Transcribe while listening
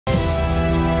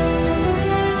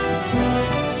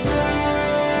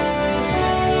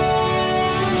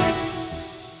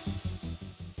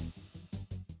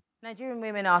Nigerian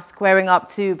women are squaring up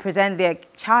to present their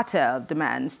charter of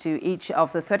demands to each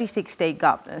of the 36 state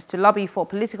governors to lobby for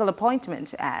political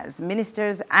appointment as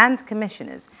ministers and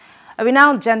commissioners. A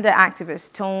renowned gender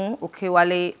activist, Toun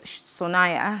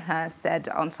Sonaya, has said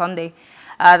on Sunday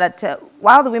that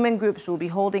while the women groups will be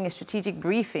holding a strategic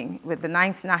briefing with the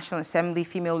 9th National Assembly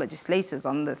female legislators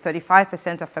on the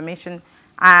 35% affirmation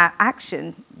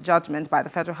action judgment by the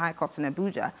Federal High Court in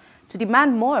Abuja to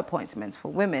demand more appointments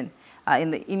for women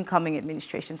in the incoming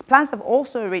administrations. Plans have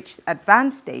also reached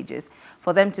advanced stages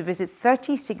for them to visit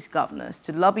 36 governors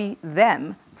to lobby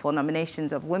them for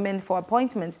nominations of women for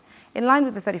appointments in line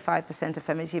with the 35%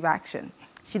 affirmative action.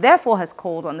 She therefore has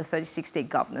called on the 36 state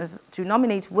governors to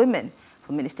nominate women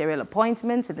for ministerial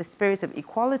appointments in the spirit of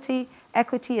equality,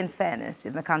 equity and fairness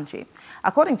in the country.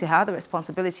 According to her, the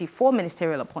responsibility for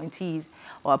ministerial appointees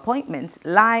or appointments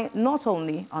lie not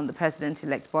only on the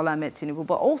President-elect Bola Ahmed Tinubu,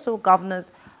 but also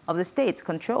governors of the states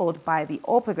controlled by the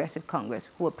All Progressive Congress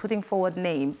who are putting forward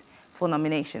names for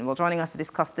nomination. Well, joining us to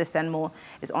discuss this and more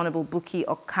is Honorable Bukie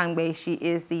Okanugbe. She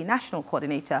is the National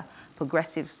Coordinator,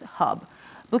 Progressives Hub.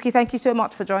 Bukie, thank you so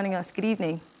much for joining us. Good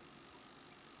evening.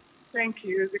 Thank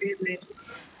you. Good evening.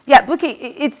 Yeah,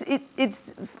 Bukie,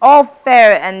 it's all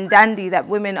fair and dandy that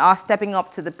women are stepping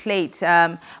up to the plate,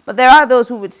 but there are those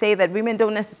who would say that women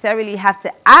don't necessarily have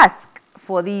to ask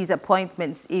for these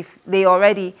appointments if they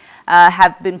already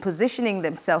have been positioning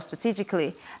themselves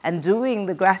strategically and doing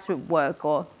the grassroots work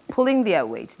or pulling their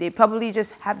weight. They probably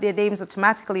just have their names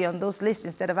automatically on those lists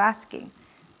instead of asking.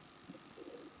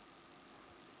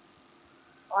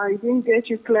 I didn't get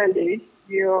you clearly.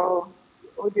 Your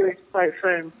audio is quite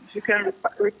firm. If you can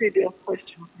repeat your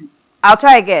question, please. I'll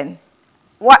try again.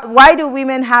 Why do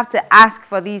women have to ask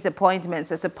for these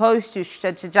appointments as opposed to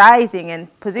strategizing and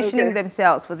positioning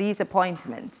themselves for these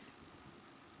appointments?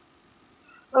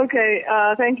 Okay,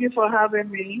 thank you for having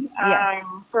me. Yes.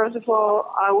 First of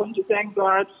all, I want to thank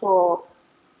God for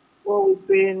what we've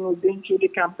been through the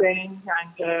campaign,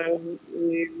 and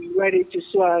we're ready to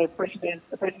swear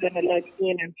president-elect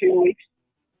in a few weeks.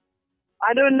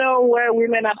 I don't know where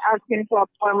women are asking for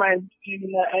appointments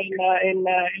in the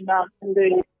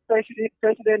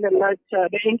president-elect,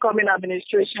 the incoming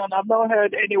administration. I've not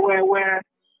heard anywhere where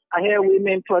I hear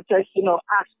women protesting or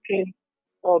asking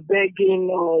or begging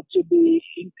or to be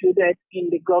included in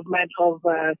the government of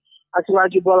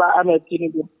Asiwaju Bola Ahmed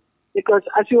Tinubu. Because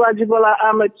Asiwaju Bola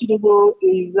Ahmed Tinubu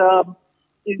is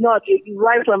not,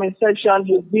 right from inception,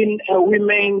 he's been a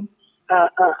women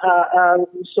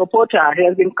supporter. He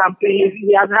has been campaigning.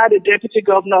 He has had a deputy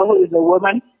governor who is a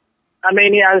woman. I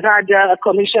mean, he has had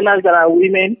commissioners that are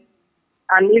women.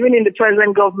 And even in the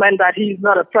present government that he is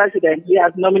not a president, he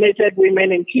has nominated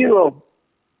women in key roles.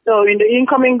 So in the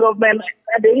incoming government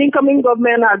has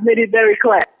made it very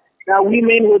clear that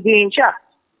women will be in charge.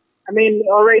 I mean,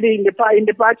 already in the party,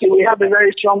 we have a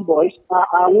very strong voice.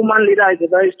 Our woman leader is a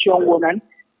very strong woman.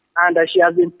 And she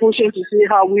has been pushing to see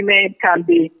how women can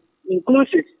be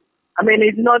inclusive. I mean,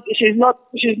 she's not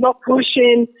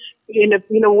pushing in a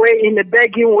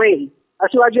begging way.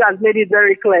 Asiwaju has made it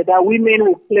very clear that women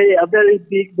will play a very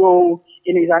big role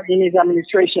in his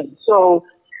administration. So,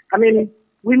 I mean,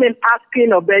 women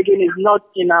asking or begging is not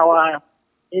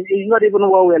is not even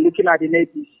what we're looking at in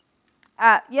APC.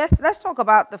 Yes, let's talk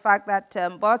about the fact that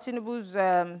Bola Tinubu's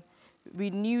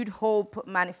Renewed Hope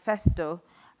manifesto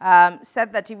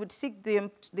said that he would seek the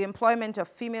employment of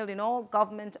female in all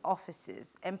government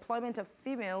offices, employment of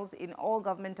females in all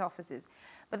government offices.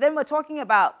 But then we're talking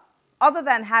about, other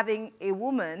than having a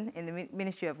woman in the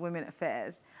Ministry of Women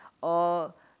Affairs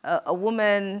or a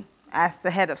woman as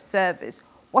the head of service,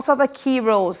 what other key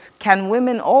roles can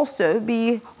women also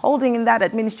be holding in that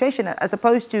administration as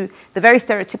opposed to the very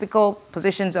stereotypical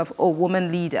positions of a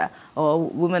woman leader or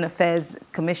women affairs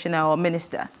commissioner or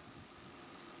minister?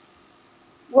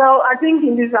 Well, I think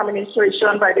in this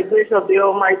administration, by the grace of the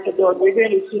Almighty God, we're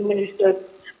going to see minister of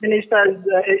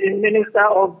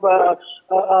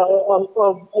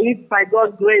by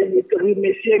God's grace, we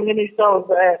may see a minister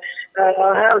of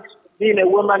health being a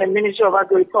woman, a minister of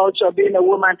agriculture being a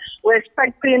woman. We're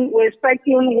expecting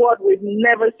what we've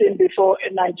never seen before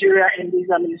in Nigeria in this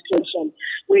administration.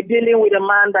 We're dealing with a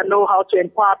man that knows how to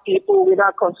empower people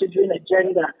without considering a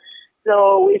gender.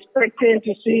 So we're expecting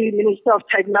to see Minister of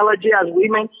Technology as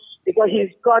women, because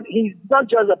he's not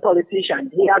just a politician.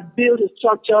 He has built a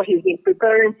structure. He's been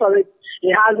preparing for it.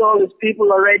 He has all his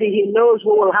people already. He knows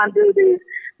who will handle this.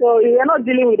 So we're not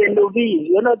dealing with a novice.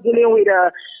 We're not dealing with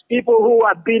people who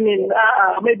have been in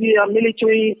maybe a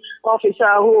military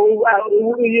officer who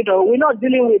we're not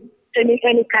dealing with any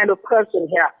kind of person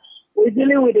here. We're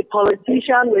dealing with a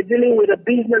politician. We're dealing with a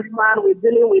businessman. We're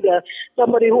dealing with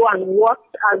somebody who has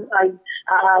worked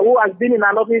who has been in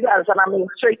an office as an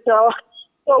administrator.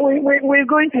 So we're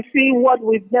going to see what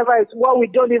we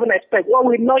don't even expect, what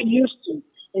we're not used to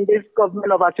in this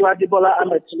government of Asiwaju Bola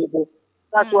Ahmed Tinubu.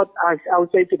 That's what I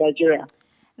would say to Nigeria.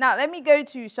 Now, let me go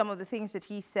to some of the things that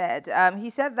he said.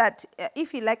 He said that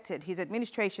if elected, his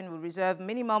administration will reserve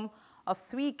minimum of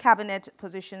 3 cabinet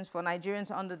positions for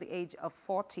Nigerians under the age of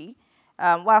 40,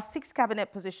 while 6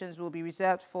 cabinet positions will be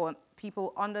reserved for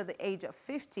people under the age of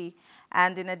 50.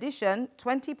 And in addition,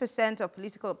 20% of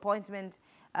political appointments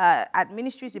at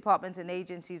ministries, departments, and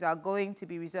agencies are going to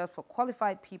be reserved for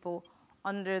qualified people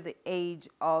under the age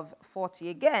of 40.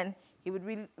 Again, he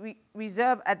would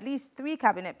reserve at least 3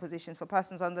 cabinet positions for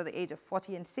persons under the age of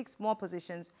 40 and 6 more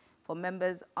positions for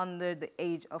members under the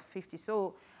age of 50.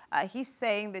 So he's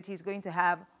saying that he's going to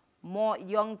have more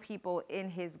young people in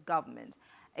his government.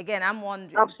 Again, I'm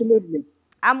wondering. Absolutely.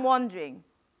 I'm wondering,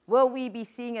 will we be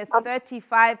seeing a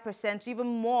 35%, even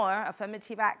more,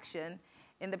 affirmative action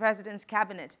in the president's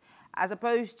cabinet, as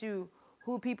opposed to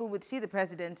who people would see the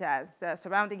president as,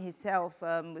 surrounding himself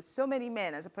with so many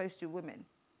men as opposed to women?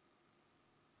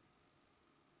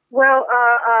 Well,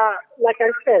 like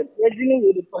I said, we're dealing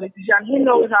with a politician. He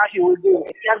knows how he will do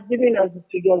it. He has given us the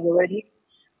figures already.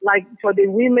 Like for the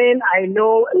women, I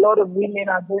know a lot of women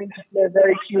are going to play a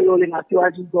very key role in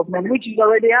Asiwaju's government, which is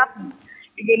already happening.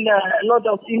 Even a lot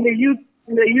of in the youth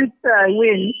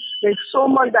wing, there's so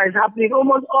much that is happening.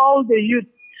 Almost all the youth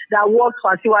that work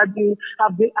for Asiwaju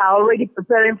are already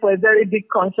preparing for a very big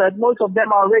concert. Most of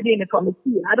them are already in a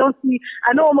committee. I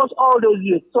know almost all those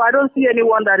youth, so I don't see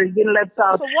anyone that is being left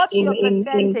out. So what's your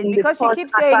percentage? Because you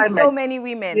keep saying so many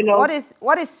women. You know?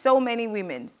 What is so many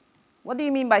women? What do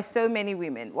you mean by so many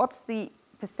women? What's the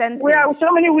percentage? Well, so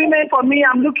many women. For me,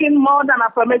 I'm looking more than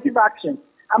affirmative action.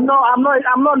 I'm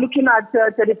not looking at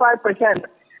 35%.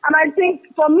 And I think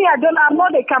for me, I'm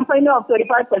not a campaigner of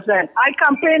 35%. I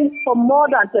campaign for more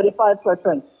than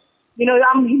 35%. You know,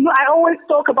 I always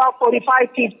talk about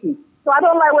 45-50. So I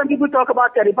don't like when people talk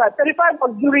about 35. 35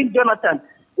 was during Jonathan.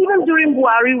 Even during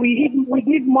Buhari, we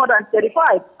did more than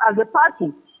 35 as a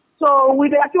party. So with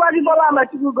the Asiwaju Bola Ahmed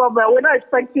Tinubu government,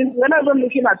 we're not even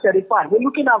looking at 35. We're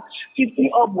looking at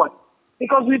 50 upwards.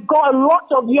 Because we've got a lot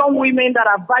of young women that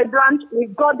are vibrant.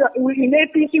 In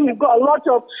APC, we've got a lot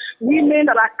of women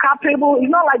that are capable.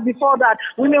 It's not like before that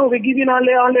women will be given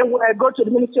only go to the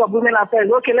Ministry of Women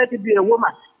Affairs. Okay, let it be a woman.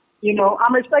 You know,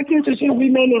 I'm expecting to see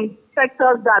women in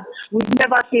sectors that we've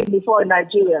never seen before in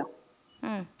Nigeria.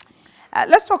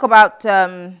 Let's talk about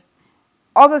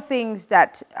other things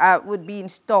that would be in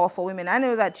store for women. I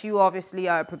know that you obviously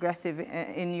are progressive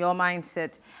in your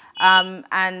mindset.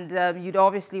 You'd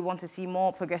obviously want to see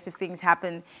more progressive things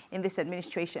happen in this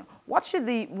administration. What should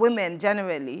the women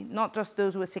generally, not just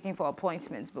those who are seeking for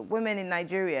appointments, but women in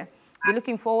Nigeria, be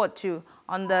looking forward to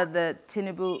under the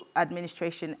Tinubu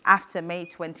administration after May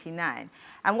 29?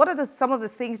 And what are some of the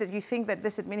things that you think that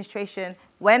this administration,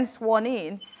 when sworn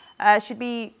in, should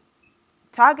be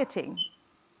targeting?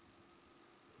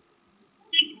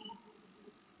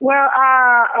 Well,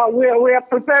 we are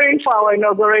preparing for our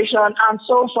inauguration, and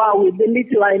so far, with the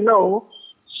little I know,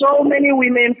 so many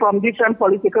women from different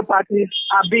political parties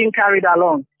are being carried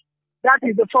along. That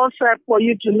is the first step for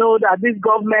you to know that this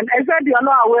government, except you are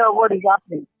not aware of what is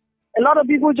happening. A lot of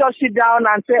people just sit down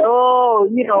and say, oh,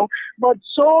 you know, but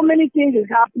so many things is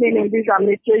happening in this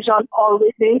administration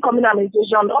already, the incoming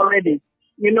administration already.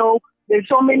 You know, there's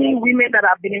so many women that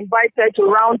have been invited to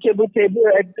roundtable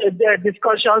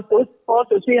discussions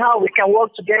to see how we can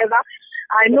work together.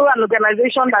 I know an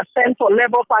organization that stands for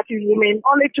Labour Party women.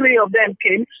 Only 3 of them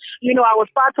came. You know, I was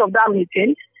part of that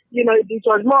meeting. You know, it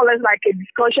was more or less like a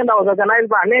discussion that was organized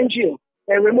by an NGO.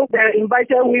 They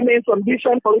invited women from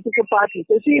different political parties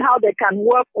to see how they can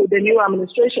work with the new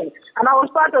administration. And I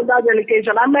was part of that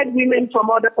delegation. I met women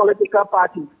from other political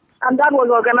parties. And that was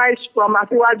organized from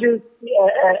Asiwaju's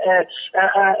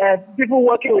people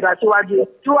working with Asiwaju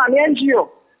through an NGO.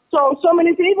 So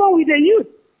many things, even with the youth.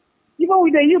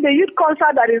 The youth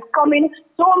concert that is coming,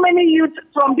 so many youth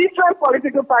from different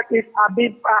political parties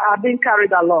are being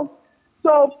carried along.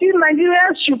 So few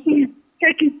Nigerians should please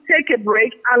take a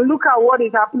break and look at what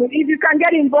is happening. If you can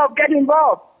get involved, get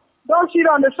involved. Don't sit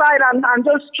on the side and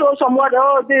just throw some word,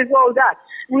 oh, this, oh, that.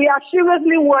 We are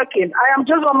seriously working. I am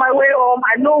just on my way home.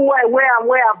 I know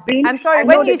where I've been. I'm sorry.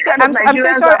 When you say, I'm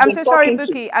so sorry,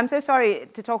 Bukie. I'm so sorry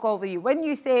to talk over you. When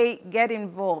you say get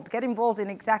involved in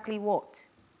exactly what?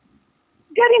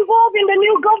 Get involved in the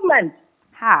new government.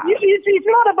 How? It's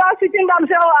not about sitting down and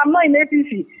saying, oh, I'm not in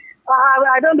APC.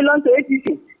 I don't belong to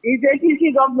APC. It's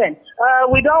APC government.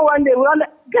 We don't want them. We want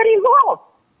get involved.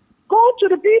 Go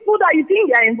to the people that you think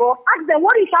they are involved. Ask them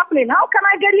what is happening. How can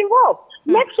I get involved?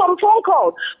 Make some phone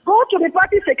calls. Go to the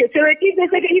party secretariat. If they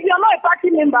say if you're not a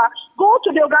party member, go to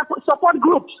the support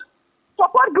groups.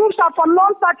 Support groups are for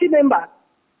non-party members.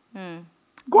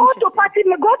 Go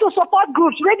to support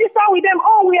groups. Register with them.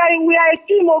 Oh, we are a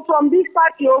team from this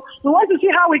party. Oh, we want to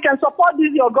see how we can support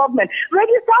your government.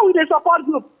 Register with the support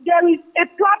group. There is a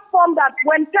platform that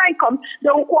when time comes,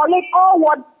 they will collect all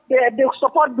what the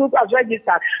support group has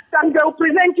registered. And they will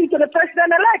present you to the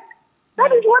president-elect.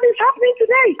 That is what is happening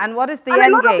today. And what is the end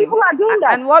game? A lot of people are doing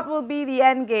that. And what will be the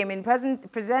end game in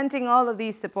presenting all of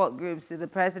these support groups to the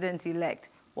president-elect?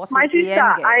 What is the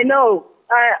end game? I know.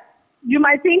 You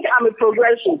might think I'm a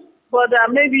progressive, but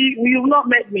maybe you've not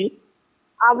met me.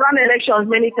 I've run elections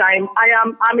many times.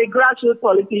 I'm a grassroots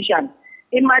politician.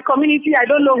 In my community, I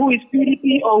don't know who is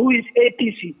PDP or who is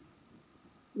APC.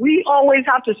 We always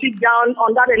have to sit down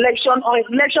on that election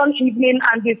evening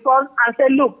and discuss and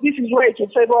say, look, this is where it will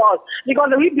favor us.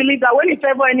 Because we believe that when you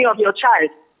favor any of your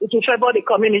child, it will favor the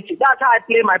community. That's how I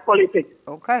play my politics.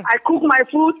 Okay. I cook my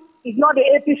food. It's not the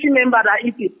APC member that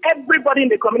eats it. Everybody in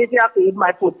the community has to eat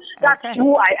my food. That's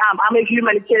who I am. I'm a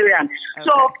humanitarian. Okay.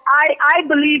 So I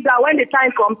believe that when the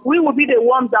time comes, we will be the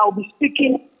ones that will be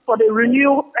speaking for the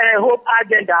Renew Hope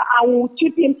agenda, and we'll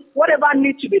chip in whatever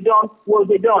needs to be done will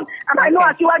be done. And I know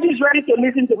Asiwaju is ready to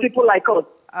listen to people like us.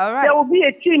 All right. There will be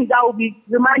a team that will be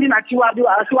reminding Asiwaju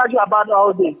about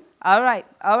all this. All right.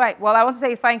 All right. Well, I want to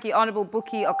say thank you. Honorable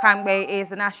Bukie Okanugbe is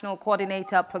the National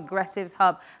Coordinator, Progressives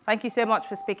Hub. Thank you so much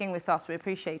for speaking with us. We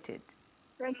appreciate it.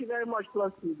 Thank you very much,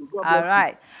 plus people. All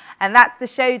right. And that's the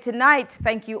show tonight.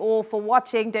 Thank you all for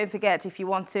watching. Don't forget, if you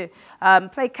want to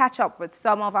play catch-up with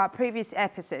some of our previous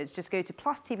episodes, just go to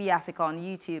Plus TV Africa on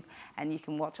YouTube and you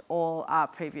can watch all our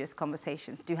previous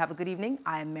conversations. Do have a good evening.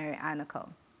 I am Mary Anacol.